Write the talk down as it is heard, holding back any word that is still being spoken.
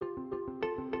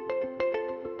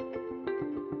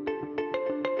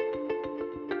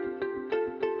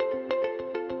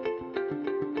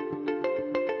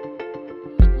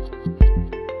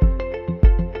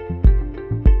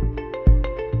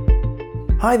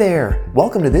Hi there!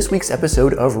 Welcome to this week's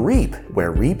episode of R.E.A.P, where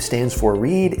R.E.A.P stands for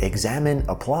Read, Examine,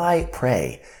 Apply,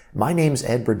 Pray. My name's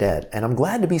Ed Burdett, and I'm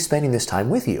glad to be spending this time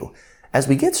with you. As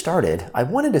we get started, I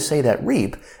wanted to say that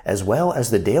R.E.A.P, as well as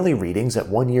the daily readings at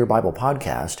One Year Bible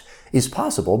Podcast, is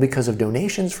possible because of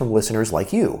donations from listeners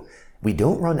like you. We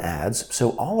don't run ads,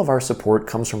 so all of our support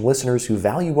comes from listeners who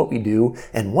value what we do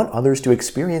and want others to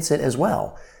experience it as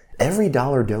well. Every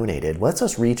dollar donated lets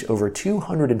us reach over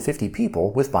 250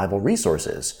 people with Bible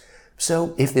resources.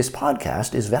 So if this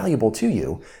podcast is valuable to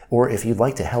you, or if you'd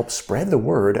like to help spread the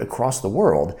word across the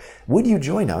world, would you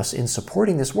join us in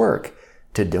supporting this work?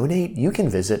 To donate, you can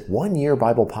visit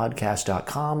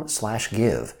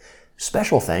oneyearbiblepodcast.com/give.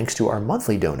 Special thanks to our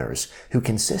monthly donors who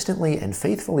consistently and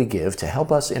faithfully give to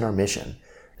help us in our mission.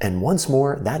 And once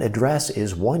more, that address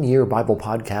is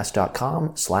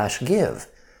oneyearbiblepodcast.com/give.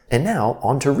 And now,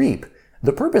 on to R.E.A.P.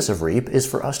 The purpose of R.E.A.P is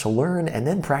for us to learn and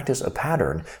then practice a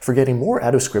pattern for getting more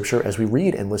out of Scripture as we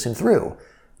read and listen through.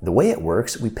 The way it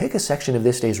works, we pick a section of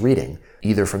this day's reading,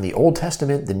 either from the Old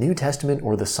Testament, the New Testament,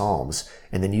 or the Psalms,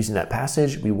 and then using that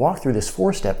passage, we walk through this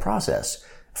four-step process.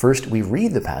 First, we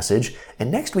read the passage, and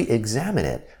next we examine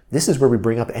it. This is where we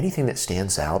bring up anything that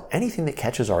stands out, anything that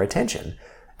catches our attention.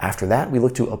 After that, we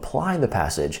look to apply the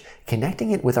passage,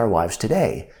 connecting it with our lives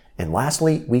today. And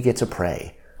lastly, we get to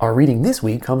pray. Our reading this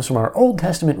week comes from our Old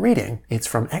Testament reading. It's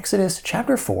from Exodus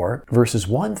chapter 4, verses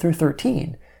 1 through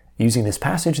 13. Using this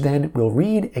passage then, we'll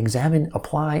read, examine,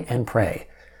 apply, and pray.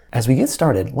 As we get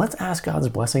started, let's ask God's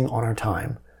blessing on our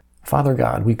time. Father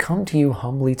God, we come to you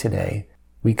humbly today.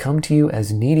 We come to you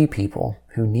as needy people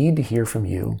who need to hear from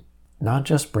you. Not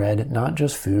just bread, not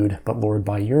just food, but Lord,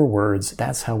 by your words,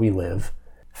 that's how we live.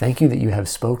 Thank you that you have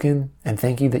spoken, and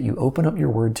thank you that you open up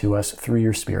your word to us through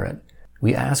your Spirit.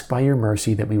 We ask by your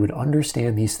mercy that we would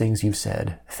understand these things you've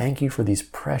said. Thank you for these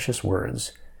precious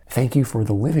words. Thank you for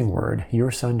the living word,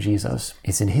 your Son Jesus.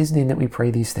 It's in his name that we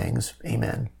pray these things.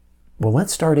 Amen. Well,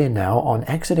 let's start in now on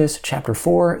Exodus chapter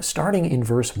 4, starting in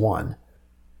verse 1.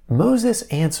 Moses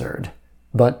answered,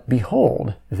 "But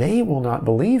behold, they will not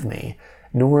believe me,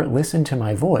 nor listen to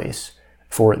my voice,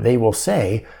 for they will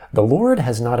say, 'The Lord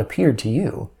has not appeared to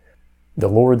you.' The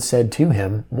Lord said to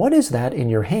him, 'What is that in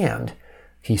your hand?'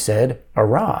 He said, 'A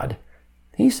rod.'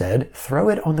 He said, 'Throw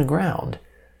it on the ground.'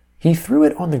 He threw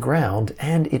it on the ground,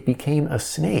 and it became a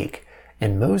snake,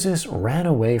 and Moses ran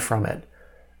away from it.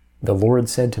 The Lord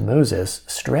said to Moses,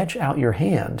 'Stretch out your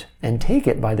hand, and take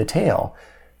it by the tail.'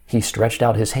 He stretched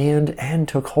out his hand and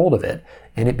took hold of it,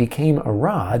 and it became a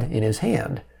rod in his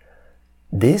hand.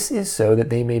 This is so that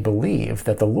they may believe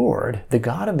that the Lord, the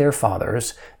God of their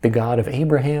fathers, the God of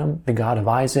Abraham, the God of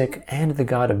Isaac, and the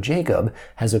God of Jacob,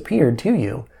 has appeared to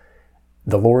you."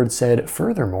 The Lord said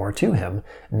furthermore to him,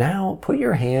 "Now put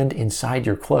your hand inside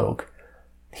your cloak."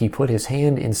 He put his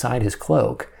hand inside his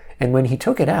cloak, and when he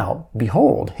took it out,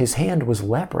 behold, his hand was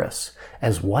leprous,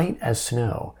 as white as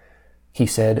snow. He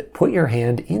said, "Put your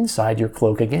hand inside your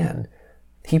cloak again."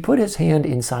 He put his hand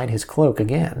inside his cloak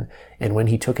again, and when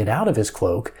he took it out of his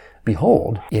cloak,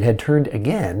 behold, it had turned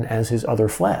again as his other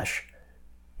flesh.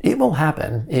 It will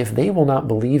happen, if they will not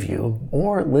believe you,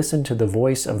 or listen to the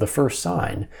voice of the first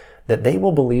sign, that they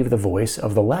will believe the voice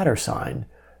of the latter sign.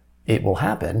 It will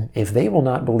happen, if they will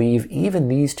not believe even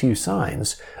these two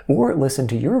signs, or listen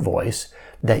to your voice,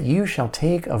 that you shall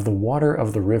take of the water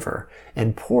of the river,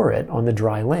 and pour it on the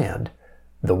dry land.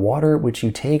 The water which you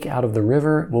take out of the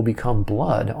river will become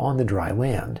blood on the dry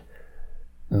land."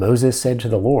 Moses said to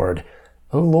the Lord,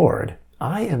 "O Lord,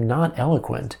 I am not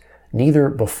eloquent, neither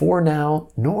before now,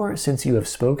 nor since you have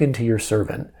spoken to your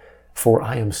servant, for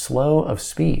I am slow of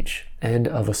speech, and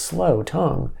of a slow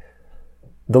tongue."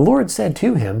 The Lord said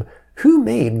to him, "Who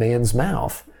made man's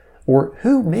mouth? Or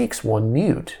who makes one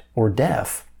mute, or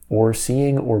deaf, or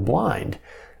seeing, or blind?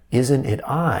 Isn't it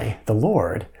I, the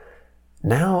Lord?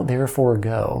 Now therefore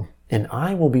go, and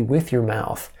I will be with your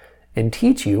mouth, and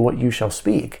teach you what you shall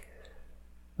speak."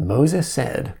 Moses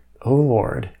said, "O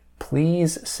Lord,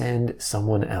 please send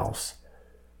someone else."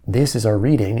 This is our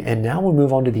reading, and now we'll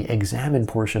move on to the examine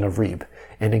portion of R.E.A.P.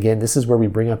 And again, this is where we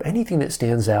bring up anything that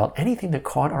stands out, anything that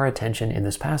caught our attention in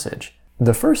this passage.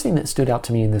 The first thing that stood out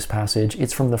to me in this passage,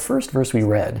 it's from the first verse we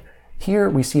read. Here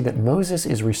we see that Moses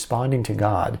is responding to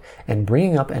God and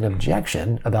bringing up an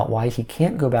objection about why he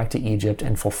can't go back to Egypt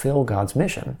and fulfill God's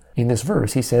mission. In this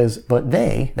verse, he says, "But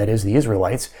they," that is the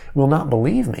Israelites, "will not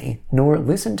believe me, nor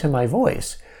listen to my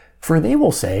voice, for they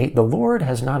will say, 'The Lord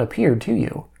has not appeared to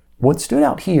you.'" What stood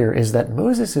out here is that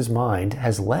Moses' mind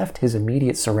has left his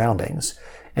immediate surroundings,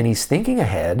 and he's thinking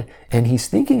ahead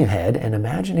and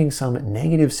imagining some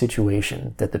negative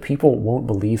situation that the people won't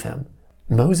believe him.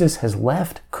 Moses has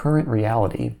left current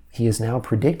reality. He is now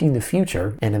predicting the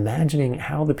future and imagining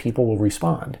how the people will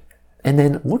respond. And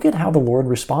then look at how the Lord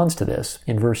responds to this.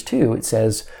 In verse 2, it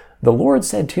says, "The Lord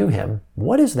said to him,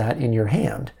 'What is that in your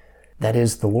hand?'" That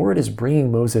is, the Lord is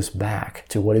bringing Moses back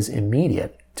to what is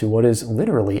immediate, to what is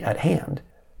literally at hand.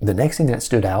 The next thing that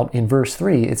stood out, in verse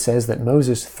 3, it says that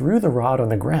Moses threw the rod on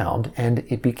the ground and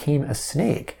it became a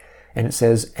snake. And it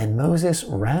says, "And Moses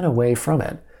ran away from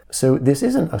it." So this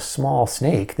isn't a small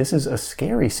snake, this is a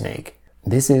scary snake.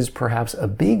 This is perhaps a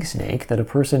big snake that a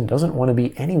person doesn't want to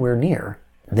be anywhere near.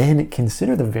 Then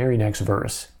consider the very next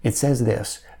verse. It says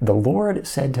this, "The Lord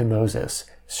said to Moses,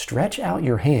 'Stretch out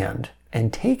your hand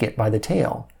and take it by the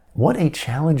tail.'" What a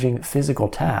challenging physical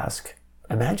task.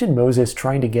 Imagine Moses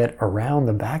trying to get around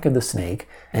the back of the snake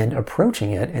and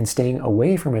approaching it and staying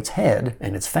away from its head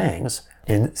and its fangs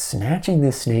and snatching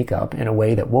this snake up in a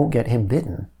way that won't get him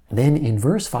bitten. Then in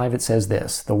verse 5 it says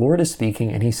this, the Lord is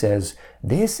speaking and he says,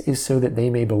 "This is so that they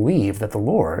may believe that the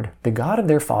Lord, the God of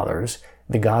their fathers,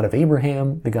 the God of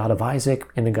Abraham, the God of Isaac,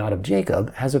 and the God of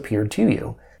Jacob has appeared to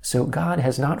you." So God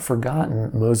has not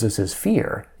forgotten Moses'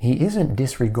 fear. He isn't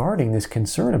disregarding this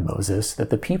concern of Moses that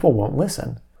the people won't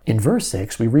listen. In verse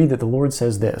 6 we read that the Lord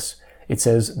says this. It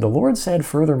says, "The Lord said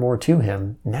furthermore to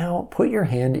him, 'Now put your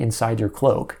hand inside your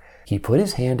cloak.' He put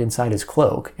his hand inside his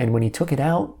cloak, and when he took it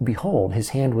out, behold, his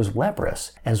hand was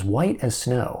leprous, as white as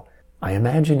snow." I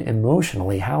imagine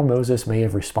emotionally how Moses may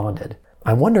have responded.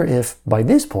 I wonder if, by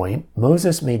this point,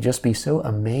 Moses may just be so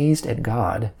amazed at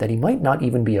God that he might not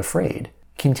even be afraid.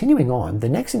 Continuing on, the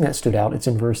next thing that stood out, it's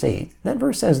in verse 8. That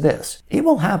verse says this, "It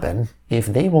will happen, if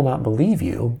they will not believe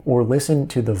you, or listen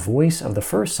to the voice of the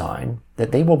first sign,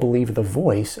 that they will believe the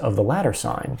voice of the latter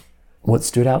sign." What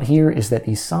stood out here is that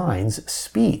these signs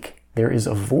speak. There is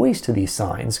a voice to these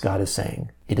signs, God is saying.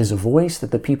 It is a voice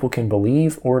that the people can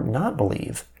believe or not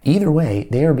believe. Either way,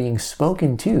 they are being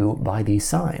spoken to by these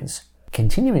signs.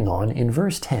 Continuing on, in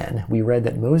verse 10, we read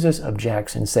that Moses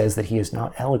objects and says that he is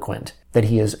not eloquent, that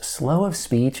he is slow of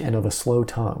speech and of a slow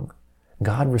tongue.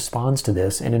 God responds to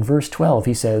this, and in verse 12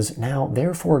 he says, "Now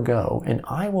therefore go, and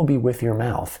I will be with your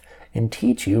mouth, and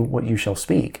teach you what you shall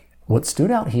speak." What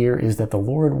stood out here is that the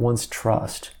Lord wants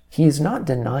trust. He is not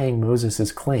denying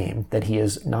Moses' claim that he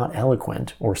is not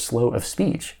eloquent or slow of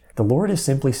speech. The Lord is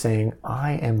simply saying,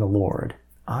 "I am the Lord.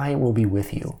 I will be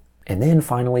with you." And then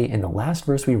finally, in the last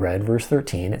verse we read, verse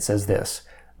 13, it says this,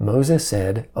 "Moses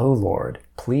said, 'O Lord,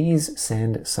 please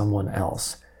send someone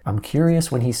else.'" I'm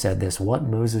curious when he said this, what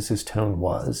Moses' tone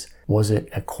was. Was it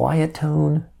a quiet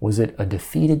tone? Was it a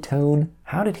defeated tone?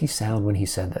 How did he sound when he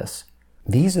said this?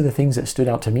 These are the things that stood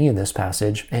out to me in this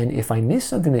passage, and if I missed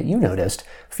something that you noticed,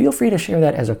 feel free to share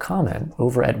that as a comment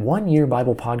over at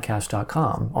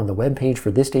oneyearbiblepodcast.com on the webpage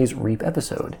for this day's R.E.A.P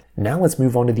episode. Now let's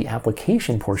move on to the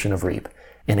application portion of R.E.A.P.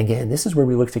 And again, this is where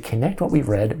we look to connect what we've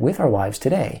read with our lives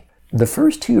today. The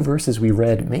first two verses we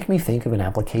read make me think of an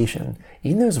application.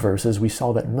 In those verses, we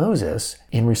saw that Moses,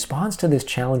 in response to this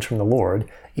challenge from the Lord,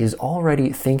 is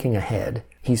already thinking ahead.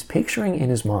 He's picturing in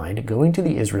his mind going to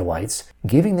the Israelites,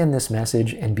 giving them this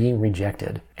message and being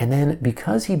rejected. And then,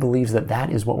 because he believes that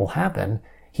that is what will happen,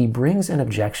 he brings an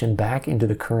objection back into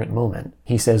the current moment.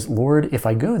 He says, "Lord, if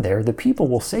I go there, the people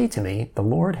will say to me, 'The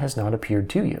Lord has not appeared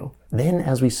to you.'" Then,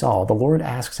 as we saw, the Lord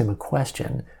asks him a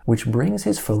question, which brings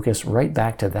his focus right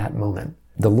back to that moment.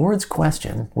 The Lord's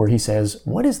question, where he says,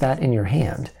 "What is that in your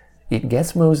hand?" It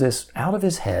gets Moses out of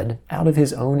his head, out of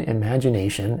his own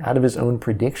imagination, out of his own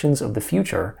predictions of the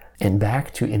future, and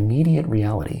back to immediate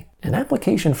reality. An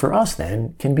application for us,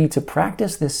 then, can be to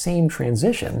practice this same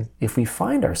transition if we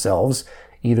find ourselves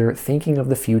either thinking of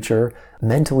the future,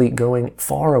 mentally going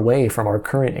far away from our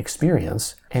current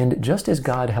experience, and just as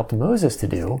God helped Moses to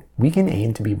do, we can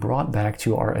aim to be brought back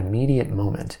to our immediate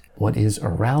moment. What is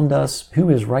around us, who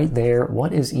is right there,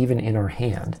 what is even in our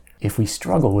hand. If we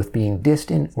struggle with being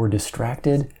distant or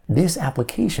distracted, this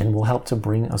application will help to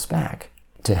bring us back.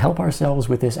 To help ourselves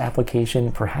with this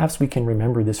application, perhaps we can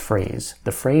remember this phrase,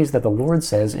 the phrase that the Lord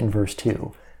says in verse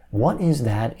 2, "What is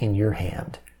that in your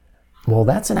hand?" Well,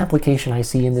 that's an application I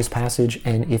see in this passage,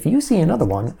 and if you see another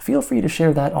one, feel free to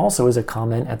share that also as a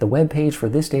comment at the webpage for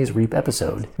this day's R.E.A.P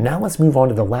episode. Now let's move on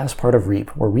to the last part of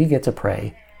R.E.A.P, where we get to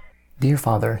pray. Dear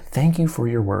Father, thank you for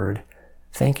your word.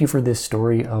 Thank you for this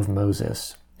story of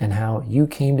Moses and how you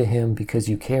came to him because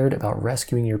you cared about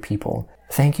rescuing your people.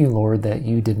 Thank you, Lord, that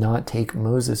you did not take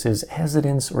Moses'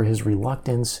 hesitance or his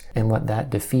reluctance and let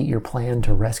that defeat your plan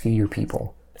to rescue your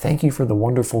people. Thank you for the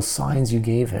wonderful signs you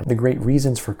gave him, the great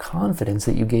reasons for confidence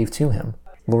that you gave to him.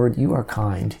 Lord, you are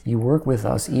kind. You work with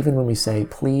us even when we say,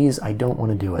 "Please, I don't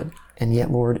want to do it." And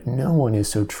yet, Lord, no one is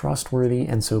so trustworthy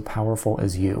and so powerful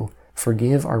as you.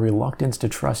 Forgive our reluctance to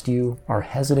trust you, our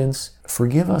hesitance.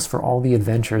 Forgive us for all the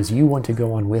adventures you want to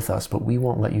go on with us, but we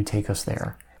won't let you take us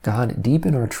there. God,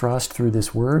 deepen our trust through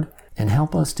this word and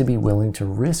help us to be willing to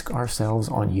risk ourselves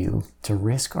on you, to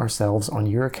risk ourselves on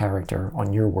your character,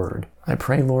 on your word. I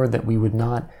pray, Lord, that we would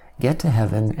not get to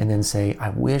heaven and then say, I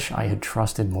wish I had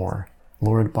trusted more.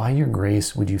 Lord, by your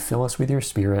grace, would you fill us with your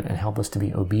Spirit and help us to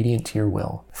be obedient to your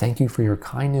will. Thank you for your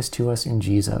kindness to us in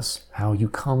Jesus, how you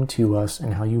come to us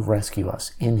and how you rescue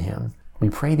us in him. We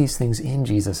pray these things in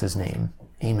Jesus' name.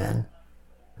 Amen.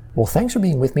 Well, thanks for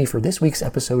being with me for this week's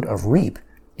episode of R.E.A.P.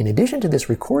 In addition to this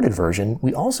recorded version,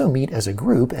 we also meet as a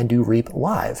group and do R.E.A.P.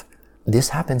 live. This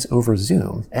happens over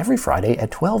Zoom every Friday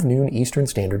at 12 noon Eastern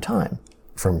Standard Time.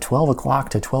 From 12 o'clock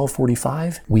to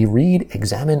 12:45, we read,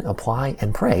 examine, apply,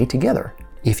 and pray together.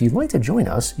 If you'd like to join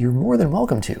us, you're more than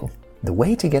welcome to. The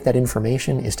way to get that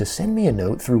information is to send me a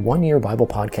note through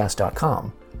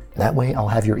oneyearbiblepodcast.com. That way I'll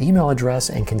have your email address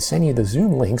and can send you the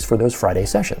Zoom links for those Friday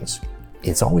sessions.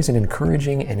 It's always an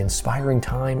encouraging and inspiring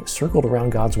time circled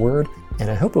around God's Word, and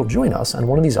I hope you'll join us on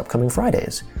one of these upcoming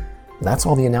Fridays. That's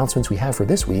all the announcements we have for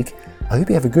this week. I hope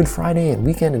you have a good Friday and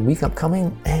weekend and week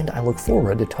upcoming, and I look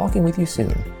forward to talking with you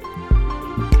soon.